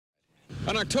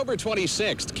On October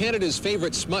 26th, Canada's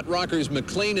favorite smut rockers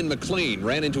MacLean and MacLean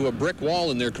ran into a brick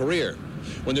wall in their career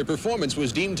when their performance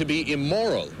was deemed to be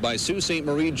immoral by Sault Ste.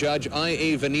 Marie Judge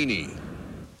I.A. Vanini.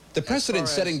 The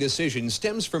precedent-setting decision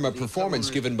stems from a performance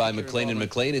given by MacLean and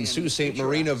MacLean in Sault Ste.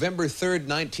 Marie November 3rd,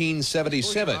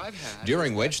 1977,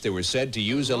 during which they were said to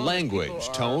use a language,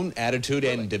 tone, attitude,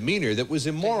 and demeanor that was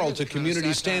immoral to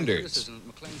community standards.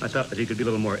 I thought that he could be a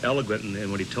little more eloquent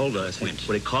in what he told us. What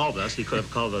he called us, he could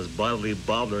have called us bodily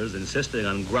bobblers, insisting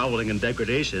on groveling and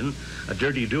degradation, a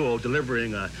dirty duo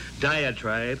delivering a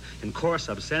diatribe in coarse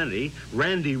obscenity,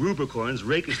 randy Rubicorns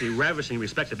rakishly ravishing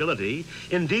respectability,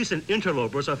 indecent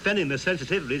interlopers offending the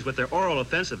sensitivities with their oral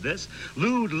offensiveness,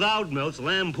 lewd loudmouths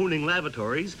lampooning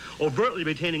lavatories, overtly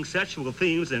retaining sexual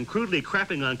themes and crudely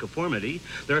crapping on conformity,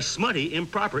 their smutty,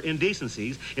 improper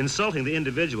indecencies insulting the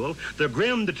individual, their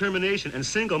grim determination and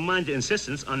single-minded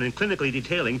insistence on clinically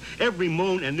detailing every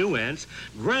moan and nuance,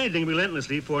 grinding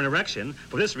relentlessly for an erection.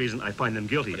 For this reason, I find them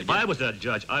guilty. If I was a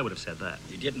judge, I would have said that.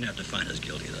 He didn't have to find us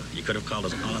guilty, though. He could have called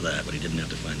us all of that, but he didn't have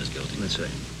to find us guilty. That's right.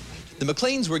 The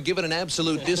MacLeans were given an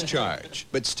absolute discharge,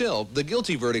 but still, the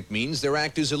guilty verdict means their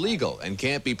act is illegal and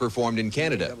can't be performed in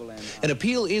Canada. An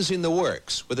appeal is in the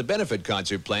works, with a benefit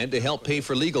concert planned to help pay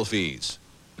for legal fees.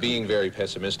 Being very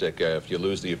pessimistic, if you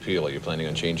lose the appeal, are you planning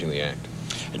on changing the act?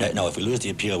 No, if we lose the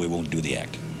appeal, we won't do the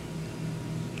act.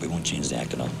 We won't change the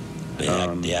act at all.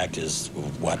 The act is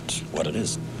what it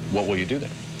is. What will you do then?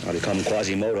 I'll become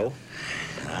Quasimodo.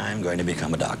 I'm going to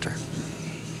become a doctor.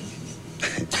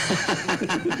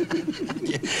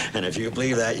 And if you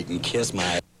believe that, you can kiss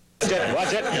my...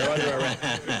 Watch it. You're under arrest.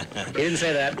 He didn't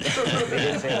say that. He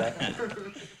didn't say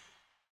that.